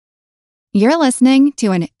You're listening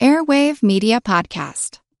to an Airwave Media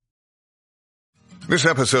Podcast. This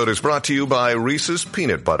episode is brought to you by Reese's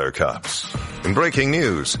Peanut Butter Cups. In breaking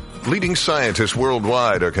news, leading scientists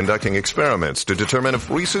worldwide are conducting experiments to determine if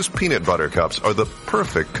Reese's Peanut Butter Cups are the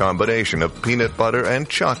perfect combination of peanut butter and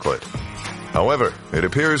chocolate. However, it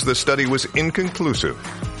appears the study was inconclusive,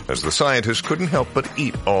 as the scientists couldn't help but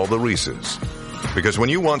eat all the Reese's. Because when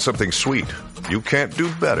you want something sweet, you can't do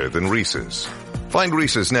better than Reese's. Find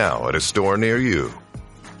Reese's now at a store near you.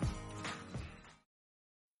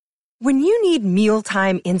 When you need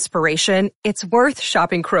mealtime inspiration, it's worth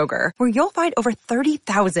shopping Kroger, where you'll find over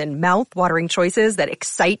 30,000 mouth-watering choices that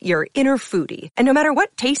excite your inner foodie. And no matter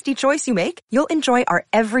what tasty choice you make, you'll enjoy our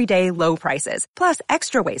everyday low prices, plus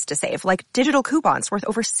extra ways to save, like digital coupons worth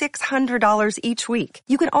over $600 each week.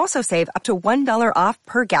 You can also save up to $1 off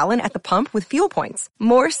per gallon at the pump with fuel points.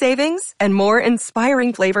 More savings and more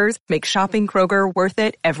inspiring flavors make shopping Kroger worth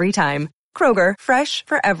it every time. Kroger, fresh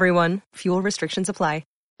for everyone. Fuel restrictions apply.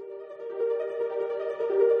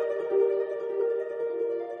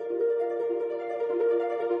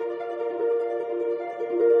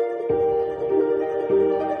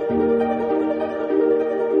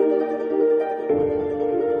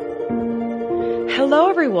 Hello,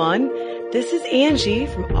 everyone. This is Angie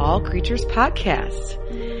from All Creatures Podcast.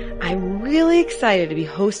 I'm really excited to be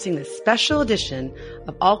hosting this special edition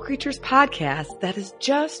of All Creatures Podcast that is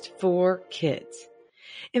just for kids.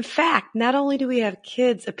 In fact, not only do we have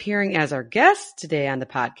kids appearing as our guests today on the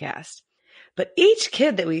podcast, but each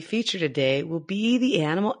kid that we feature today will be the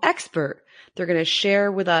animal expert. They're going to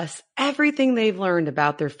share with us everything they've learned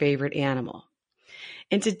about their favorite animal.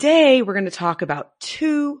 And today we're going to talk about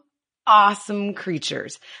two awesome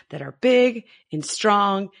creatures that are big and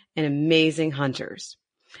strong and amazing hunters.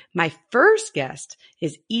 My first guest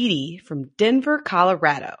is Edie from Denver,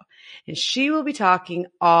 Colorado, and she will be talking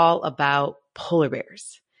all about polar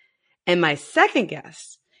bears. And my second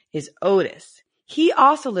guest is Otis. He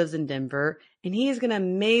also lives in Denver, and he is going to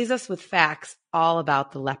amaze us with facts all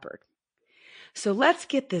about the leopard. So let's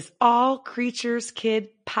get this All Creatures Kid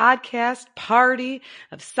podcast party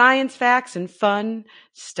of science facts and fun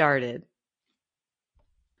started.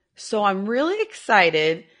 So I'm really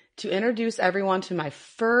excited to introduce everyone to my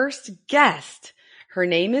first guest. Her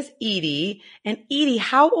name is Edie. And Edie,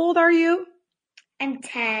 how old are you? I'm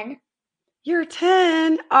 10. You're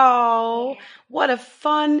 10? Oh, what a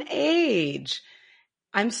fun age.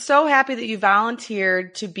 I'm so happy that you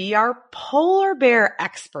volunteered to be our polar bear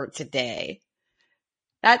expert today.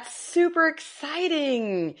 That's super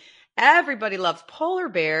exciting. Everybody loves polar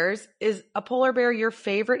bears. Is a polar bear your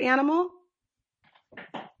favorite animal?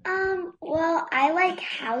 Well, I like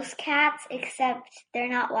house cats, except they're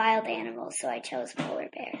not wild animals, so I chose polar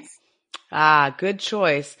bears. Ah, good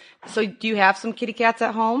choice. So do you have some kitty cats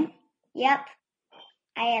at home? Yep.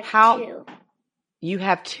 I have 2. You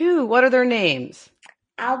have 2. What are their names?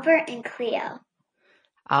 Albert and Cleo.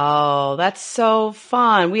 Oh, that's so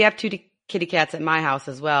fun. We have 2 kitty cats at my house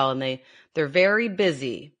as well, and they're very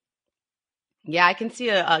busy. Yeah, I can see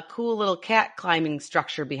a cool little cat climbing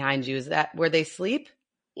structure behind you. Is that where they sleep?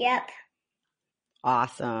 Yep.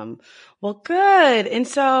 Awesome. Well, good. And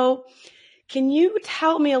so can you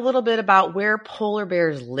tell me a little bit about where polar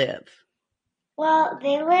bears live? Well,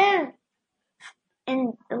 they live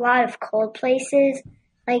in a lot of cold places,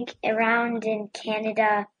 like around in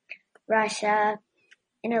Canada, Russia,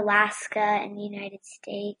 in Alaska, in the United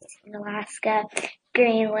States, in Alaska,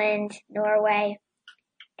 Greenland, Norway.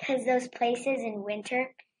 Because those places in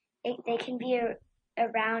winter, they can be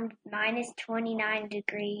around minus 29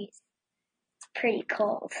 degrees. It's pretty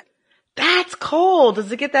cold. That's cold.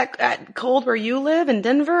 Does it get that cold where you live in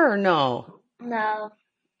Denver or no? No.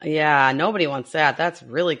 Yeah, nobody wants that. That's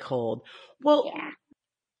really cold. Well, yeah.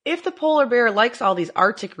 If the polar bear likes all these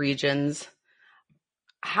Arctic regions,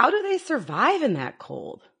 how do they survive in that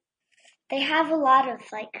cold? They have a lot of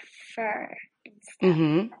fur and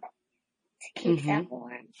stuff to keep them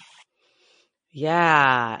warm.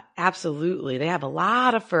 Yeah, absolutely. They have a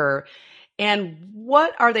lot of fur. And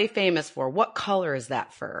what are they famous for? What color is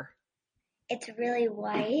that fur? It's really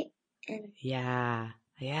white and yeah.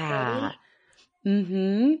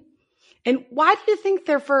 pretty. And why do you think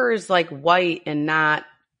their fur is white and not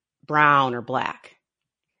brown or black?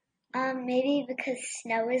 Maybe because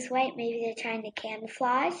snow is white. Maybe they're trying to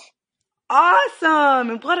camouflage.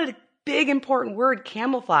 Awesome. And what a big important word,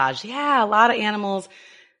 camouflage. Yeah, a lot of animals,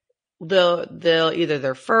 they'll either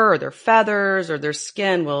their fur or their feathers or their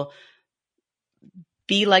skin will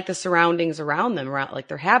be like the surroundings around them, like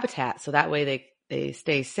their habitat. So that way they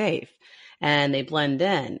stay safe and they blend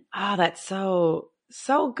in. Oh, that's so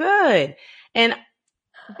good. And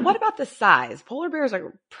What about the size? Polar bears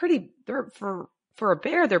are for a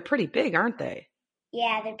bear, they're pretty big, aren't they?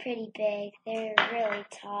 Yeah, they're pretty big. They're really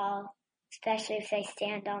tall, especially if they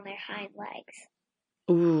stand on their hind legs.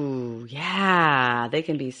 Ooh, yeah, they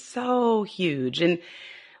can be so huge. And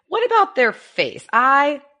what about their face?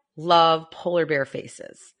 I love polar bear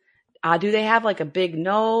faces. Do they have like a big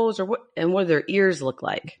nose or what? And what do their ears look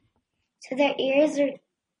like? So their ears are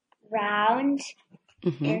round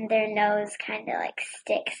Mm-hmm. and their nose kind of like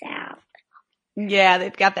sticks out. Yeah,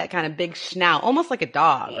 they've got that kind of big snout, almost like a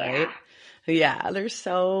dog, Yeah. right? Yeah, they're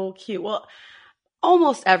so cute. Well,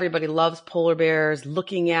 almost everybody loves polar bears,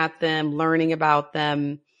 looking at them, learning about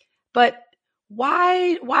them. But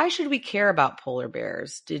why should we care about polar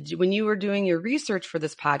bears? When you were doing your research for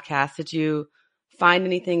this podcast, did you find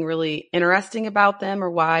anything really interesting about them or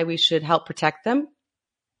why we should help protect them?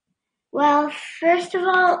 Well, first of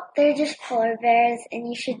all, they're just polar bears and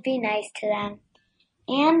you should be nice to them.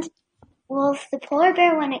 And, well, if the polar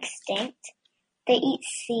bear went extinct, they eat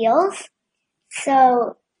seals,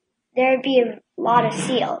 so there'd be a lot of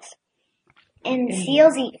seals. And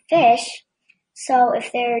seals eat fish, so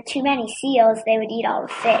if there are too many seals, they would eat all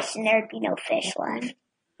the fish and there'd be no fish left.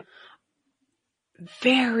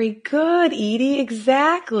 Very good, Edie.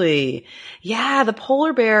 Exactly. Yeah, the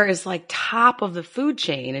polar bear is like top of the food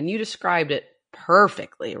chain, and you described it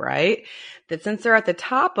perfectly, right? That since they're at the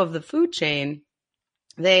top of the food chain,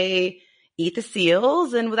 they eat the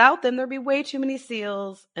seals, and without them, there'd be way too many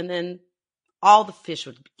seals, and then all the fish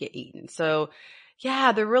would get eaten. So,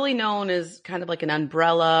 yeah, they're really known as kind of like an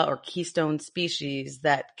umbrella or keystone species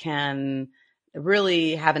that can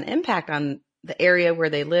really have an impact on the area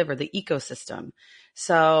where they live or the ecosystem.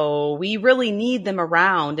 So we really need them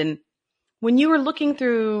around. And when you were looking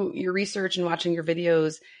through your research and watching your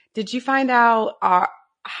videos, did you find out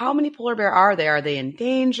how many polar bear are there? Are they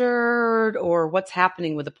endangered or what's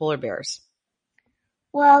happening with the polar bears?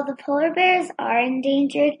 Well, the polar bears are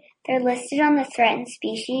endangered. They're listed on the threatened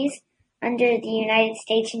species under the United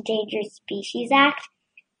States Endangered Species Act.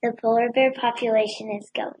 The polar bear population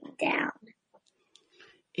is going down.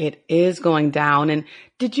 It is going down. And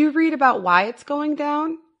did you read about why it's going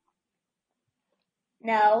down?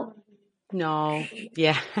 No. No.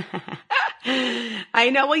 Yeah. I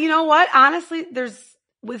know. Well, you know what? Honestly,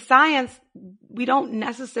 with science, we don't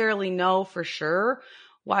necessarily know for sure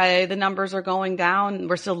why the numbers are going down.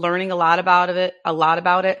 We're still learning a lot about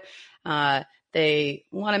it. They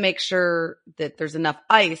want to make sure that there's enough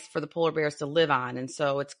ice for the polar bears to live on. And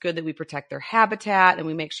so it's good that we protect their habitat and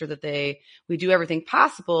we make sure that we do everything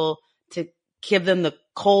possible to give them the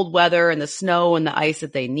cold weather and the snow and the ice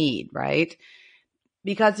that they need, right?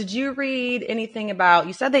 Because did you read anything about,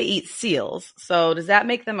 you said they eat seals. So does that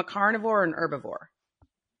make them a carnivore or an herbivore?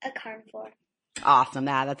 A carnivore. Awesome.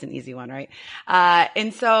 That's an easy one, right?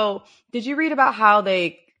 And so did you read about how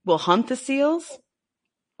they will hunt the seals?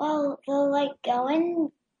 Well, they'll go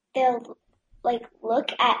in, they'll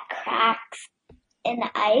look at cracks in the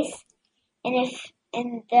ice,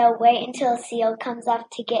 and they'll wait until a seal comes up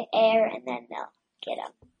to get air, and then they'll get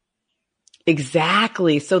them.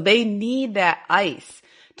 Exactly. So they need that ice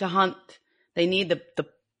to hunt. They need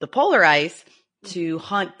the polar ice to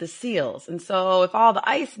hunt the seals. And so if all the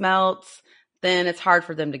ice melts, then it's hard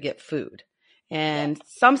for them to get food. And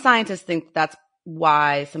some scientists think that's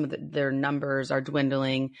why some of their numbers are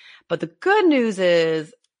dwindling. But the good news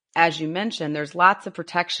is, as you mentioned, there's lots of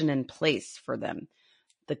protection in place for them.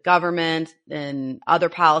 The government and other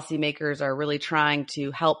policymakers are really trying to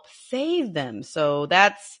help save them. So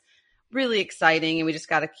that's really exciting. And we just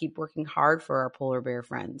got to keep working hard for our polar bear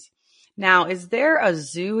friends. Now, is there a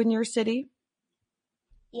zoo in your city?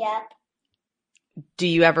 Yep. Do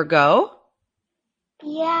you ever go?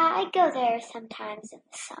 Yeah, I go there sometimes in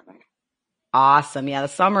the summer. Awesome. Yeah, the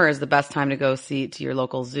summer is the best time to go to your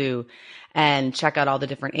local zoo and check out all the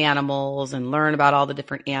different animals and learn about all the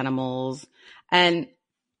different animals. And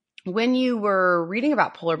when you were reading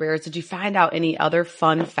about polar bears, did you find out any other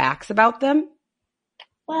fun facts about them?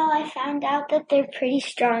 Well, I found out that they're pretty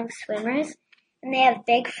strong swimmers, and they have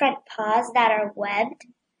big front paws that are webbed,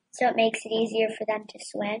 so it makes it easier for them to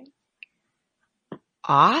swim.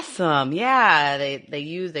 Awesome. Yeah,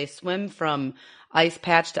 they swim from ice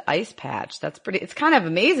patch to ice patch. It's kind of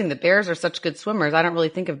amazing that bears are such good swimmers. I don't really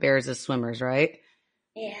think of bears as swimmers, right?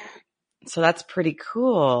 Yeah. So that's pretty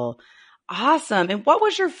cool. Awesome. And what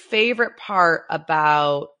was your favorite part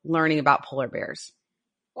about learning about polar bears?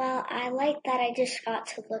 Well, I like that I just got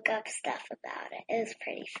to look up stuff about it. It was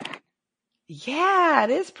pretty fun. Yeah, it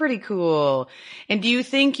is pretty cool. And do you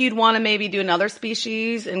think you'd want to maybe do another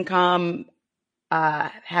species and come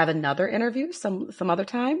have another interview some other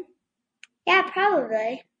time? Yeah,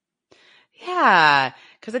 probably. Yeah,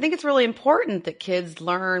 because I think it's really important that kids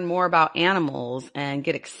learn more about animals and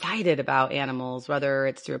get excited about animals, whether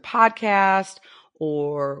it's through a podcast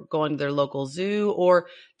or going to their local zoo. Or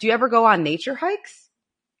do you ever go on nature hikes?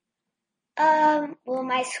 Well,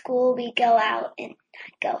 my school, we go out and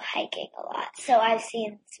go hiking a lot. So I've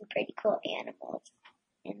seen some pretty cool animals.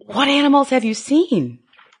 What animals have you seen?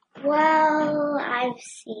 Well, I've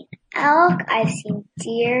seen elk, I've seen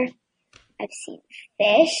deer, I've seen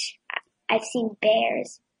fish, I've seen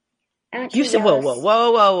bears. You said,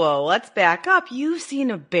 whoa. Let's back up. You've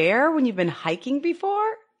seen a bear when you've been hiking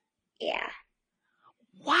before? Yeah.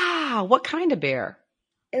 Wow. What kind of bear?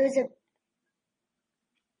 It was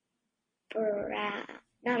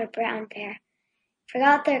not a brown bear.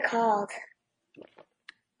 Forgot what they're called.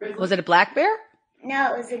 Was it a black bear?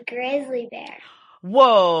 No, it was a grizzly bear.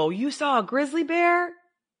 Whoa, you saw a grizzly bear?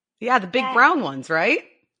 Yeah, the big brown ones, right?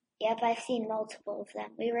 Yep, I've seen multiple of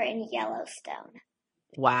them. We were in Yellowstone.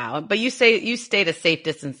 Wow. But you stayed a safe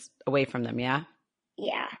distance away from them, yeah?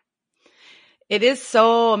 Yeah. It is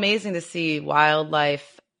so amazing to see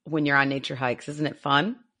wildlife when you're on nature hikes. Isn't it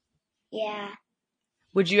fun? Yeah.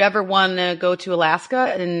 Would you ever want to go to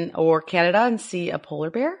Alaska or Canada and see a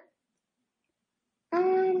polar bear?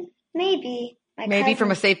 Maybe. Maybe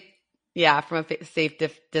from a safe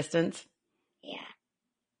distance. Yeah.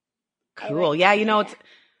 Cool. Yeah, it's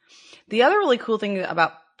the other really cool thing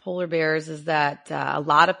about polar bears is that a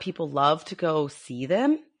lot of people love to go see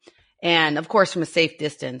them, and of course from a safe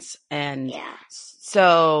distance. And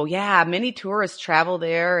so many tourists travel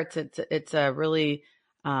there. It's a really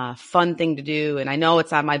fun thing to do, and I know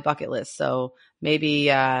it's on my bucket list. So maybe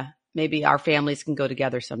our families can go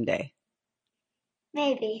together someday.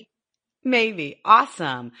 Maybe.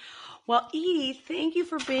 Awesome. Well, Edie, thank you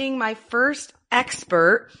for being my first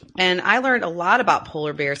expert. And I learned a lot about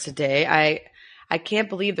polar bears today. I can't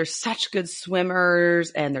believe they're such good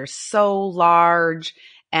swimmers and they're so large,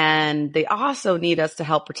 and they also need us to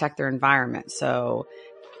help protect their environment. So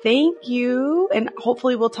thank you. And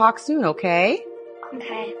hopefully we'll talk soon. Okay.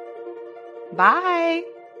 Okay. Bye.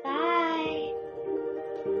 Bye.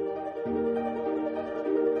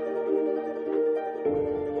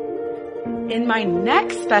 And my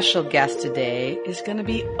next special guest today is going to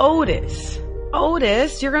be Otis.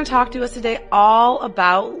 Otis, you're going to talk to us today all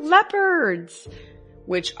about leopards,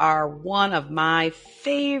 which are one of my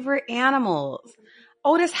favorite animals.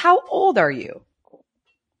 Otis, how old are you?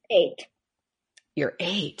 8. You're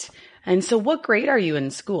 8. And so what grade are you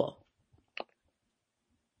in school?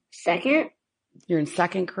 2nd. You're in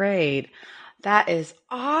 2nd grade. That is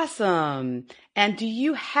awesome. And do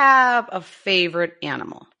you have a favorite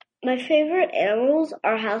animal? My favorite animals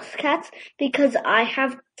are house cats because I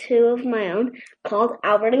have 2 of my own called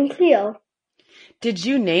Albert and Cleo. Did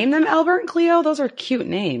you name them Albert and Cleo? Those are cute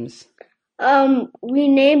names. We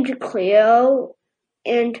named Cleo,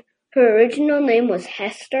 and her original name was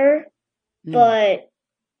Hester, but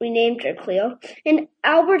we named her Cleo. And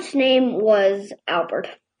Albert's name was Albert.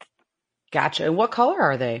 Gotcha. And what color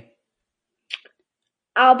are they?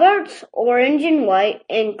 Albert's orange and white,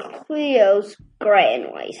 and Cleo's gray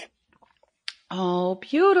and white. Oh,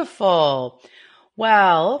 beautiful.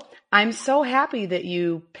 Well, I'm so happy that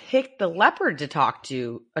you picked the leopard to talk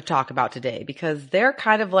about today, because they're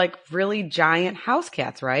kind of like really giant house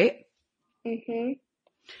cats, right? Mm-hmm.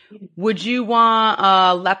 Would you want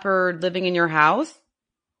a leopard living in your house?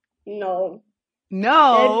 No.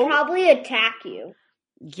 No? They'd probably attack you.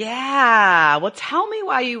 Yeah. Well, tell me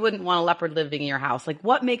why you wouldn't want a leopard living in your house. Like,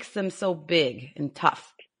 what makes them so big and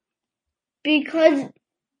tough? Because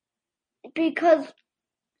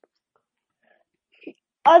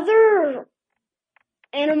other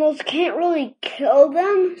animals can't really kill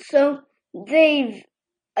them, so they've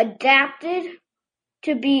adapted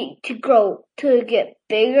to get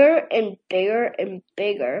bigger and bigger and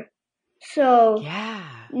bigger. So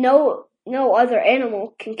no other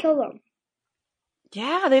animal can kill them.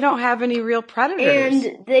 Yeah, they don't have any real predators.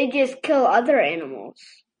 And they just kill other animals.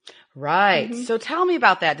 Right. Mm-hmm. So tell me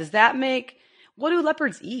about that. What do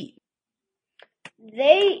leopards eat?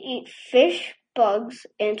 They eat fish, bugs,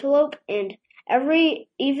 antelope, and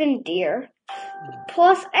even deer.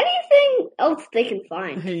 Plus anything else they can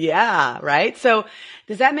find. Yeah, right? So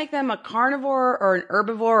does that make them a carnivore or an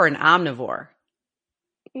herbivore or an omnivore?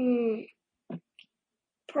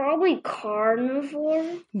 Probably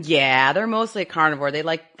carnivore. Yeah, they're mostly a carnivore.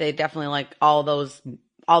 They definitely like all those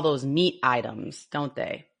meat items, don't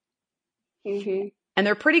they? Mm-hmm. And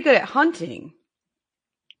they're pretty good at hunting.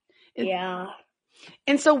 Yeah.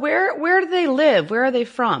 And so where do they live? Where are they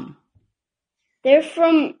from? They're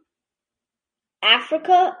from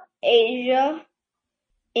Africa Asia,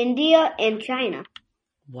 India, and China.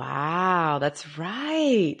 Wow, that's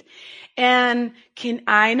right. And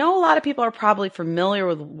I know a lot of people are probably familiar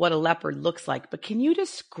with what a leopard looks like, but can you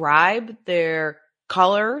describe their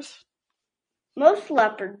colors? Most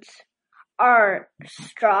leopards are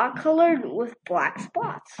straw-colored with black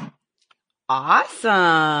spots.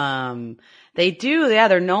 Awesome. They do. Yeah,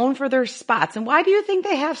 they're known for their spots. And why do you think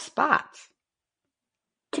they have spots?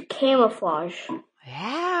 To camouflage.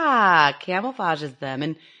 Yeah, camouflages them.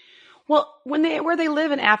 And well, where they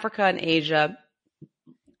live in Africa and Asia,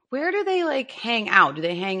 where do they like hang out? Do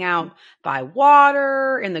they hang out by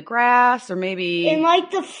water, in the grass, or maybe in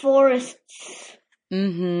like the forests?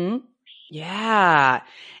 Mm-hmm. Yeah.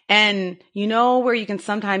 And you know where you can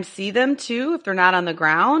sometimes see them too if they're not on the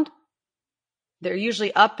ground? They're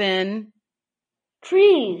usually up in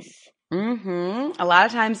trees. Mm-hmm. A lot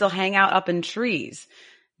of times they'll hang out up in trees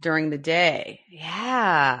during the day.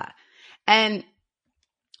 Yeah. And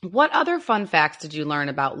what other fun facts did you learn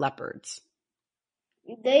about leopards?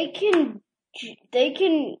 They can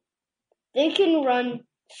run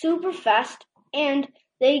super fast, and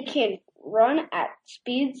they can run at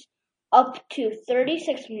speeds up to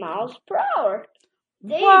 36 miles per hour.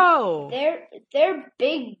 Whoa! They're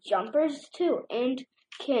big jumpers too, and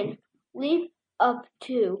can leap up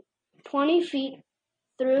to 20 feet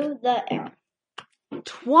through the air.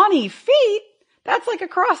 20 feet? That's like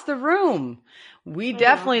across the room. We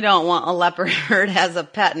definitely don't want a leopard as a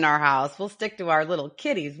pet in our house. We'll stick to our little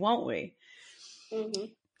kitties, won't we? Mm-hmm.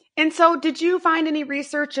 And so did you find any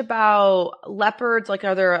research about leopards? Like,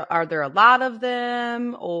 are there a lot of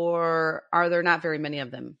them, or are there not very many of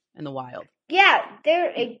them in the wild? Yeah,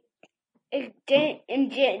 they're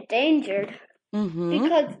endangered. Mm-hmm.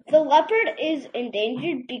 Because the leopard is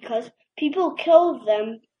endangered because people kill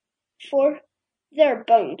them for their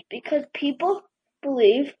bones, because people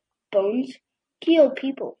believe bones heal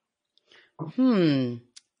people.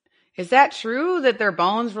 Is that true that their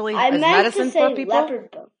bones really is medicine for people?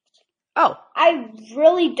 Leopard bones. Oh, I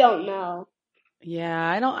really don't know. Yeah,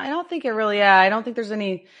 I don't think it really. Yeah, I don't think there's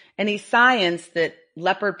any science that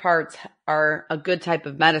leopard parts are a good type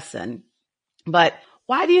of medicine. But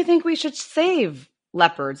why do you think we should save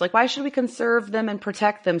leopards? Like, why should we conserve them and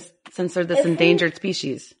protect them since they're this endangered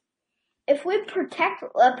species? If we protect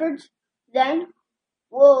leopards, then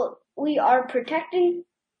we are protecting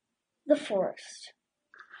the forest.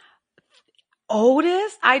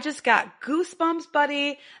 Otis, I just got goosebumps,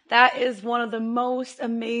 buddy. That is one of the most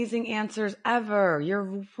amazing answers ever.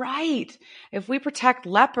 You're right. If we protect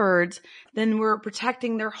leopards, then we're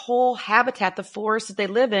protecting their whole habitat, the forest that they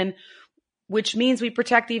live in, which means we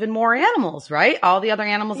protect even more animals, right? All the other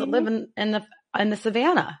animals that live in the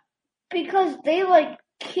savannah. Because they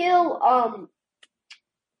kill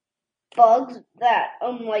bugs that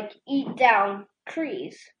eat down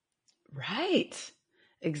trees. Right.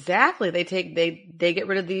 Exactly. They get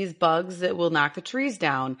rid of these bugs that will knock the trees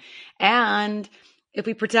down. And if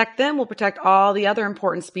we protect them, we'll protect all the other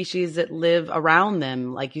important species that live around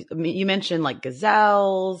them. Like you mentioned, like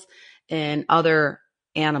gazelles and other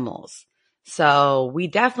animals. So we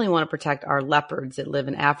definitely want to protect our leopards that live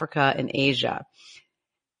in Africa and Asia.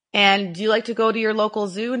 And do you like to go to your local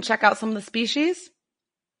zoo and check out some of the species?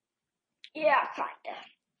 Yeah, kind of.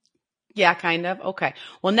 Yeah, kind of. Okay.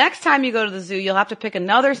 Well, next time you go to the zoo, you'll have to pick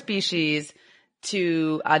another species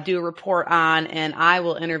to do a report on, and I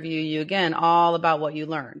will interview you again all about what you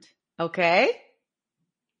learned. Okay?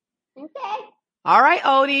 Okay. All right,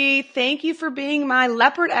 Odie. Thank you for being my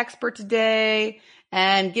leopard expert today.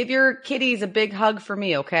 And give your kitties a big hug for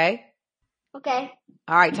me, okay? Okay.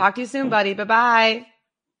 All right. Talk to you soon, buddy. Bye-bye.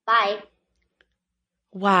 Bye.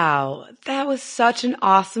 Wow. That was such an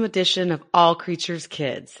awesome edition of All Creatures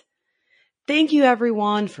Kids. Thank you,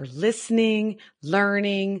 everyone, for listening,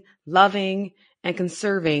 learning, loving, and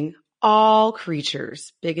conserving all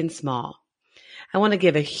creatures, big and small. I want to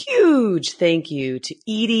give a huge thank you to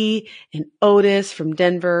Edie and Otis from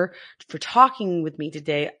Denver for talking with me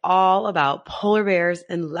today all about polar bears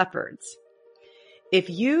and leopards. If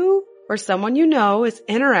you or someone you know is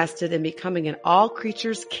interested in becoming an All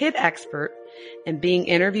Creatures Kid expert and being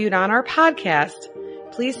interviewed on our podcast,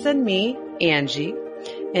 please send me, Angie,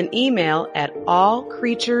 an email at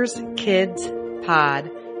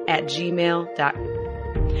allcreatureskidspod@gmail.com.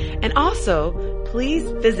 And also,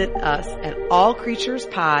 please visit us at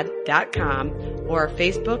allcreaturespod.com or our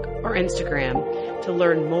Facebook or Instagram to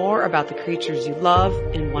learn more about the creatures you love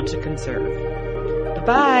and want to conserve.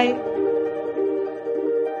 Bye-bye.